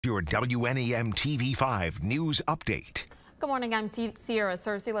Your WNEM TV5 news update. Good morning, I'm Sierra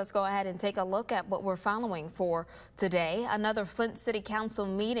Cersei. Let's go ahead and take a look at what we're following for today. Another Flint City Council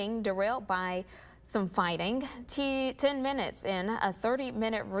meeting derailed by some fighting. 10 minutes in, a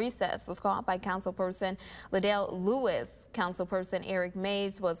 30-minute recess was called by Councilperson Liddell Lewis. Councilperson Eric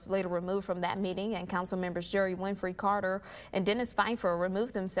Mays was later removed from that meeting, and council members Jerry Winfrey Carter and Dennis Pfeiffer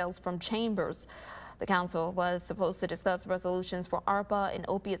removed themselves from chambers. The council was supposed to discuss resolutions for ARPA and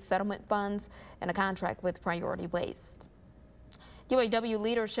opiate settlement funds and a contract with Priority Waste. UAW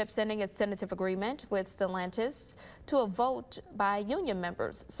leadership sending its tentative agreement with Stellantis to a vote by union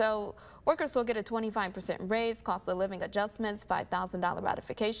members. So workers will get a 25% raise, cost of living adjustments, $5,000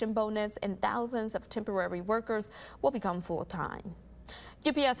 ratification bonus, and thousands of temporary workers will become full-time.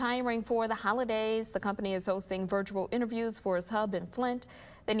 UPS hiring for the holidays. The company is hosting virtual interviews for its hub in Flint.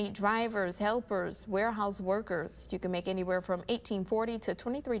 They need drivers, helpers, warehouse workers. You can make anywhere from $18.40 to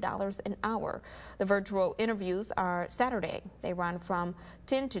 $23 an hour. The virtual interviews are Saturday. They run from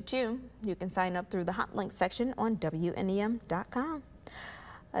 10 to 2. You can sign up through the hot link section on WNEM.com.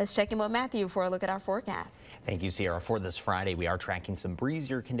 Let's check in with Matthew for a look at our forecast. Thank you, Sierra. For this Friday, we are tracking some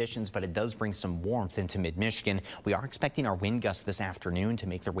breezier conditions, but it does bring some warmth into mid-Michigan. We are expecting our wind gusts this afternoon to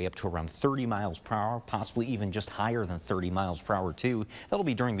make their way up to around 30 miles per hour, possibly even just higher than 30 miles per hour, too. That'll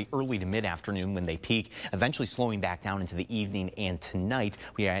be during the early to mid-afternoon when they peak, eventually slowing back down into the evening and tonight.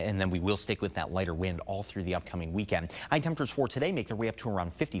 And then we will stick with that lighter wind all through the upcoming weekend. High temperatures for today make their way up to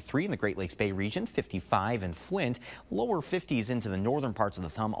around 53 in the Great Lakes Bay region, 55 in Flint, lower 50s into the northern parts of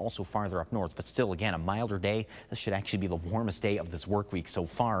the also farther up north, but still, again, a milder day. This should actually be the warmest day of this work week so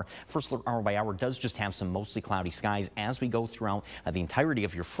far. First look hour by hour does just have some mostly cloudy skies as we go throughout the entirety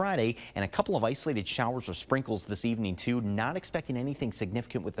of your Friday, and a couple of isolated showers or sprinkles this evening too. Not expecting anything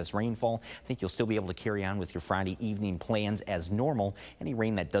significant with this rainfall. I think you'll still be able to carry on with your Friday evening plans as normal. Any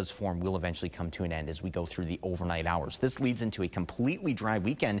rain that does form will eventually come to an end as we go through the overnight hours. This leads into a completely dry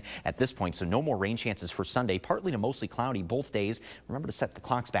weekend at this point, so no more rain chances for Sunday. Partly to mostly cloudy both days. Remember to set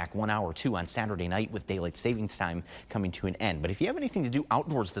the clocks back 1 hour or 2 on Saturday night with daylight savings time coming to an end. But if you have anything to do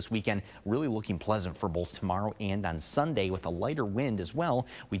outdoors this weekend, really looking pleasant for both tomorrow and on Sunday with a lighter wind as well.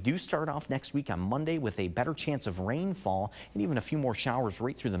 We do start off next week on Monday with a better chance of rainfall and even a few more showers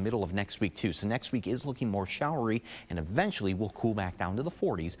right through the middle of next week too. So next week is looking more showery, and eventually we'll cool back down to the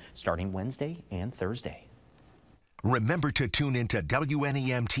 40s starting Wednesday and Thursday. Remember to tune into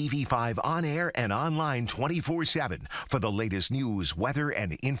WNEM TV5 on air and online 24/7 for the latest news, weather,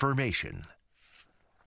 and information.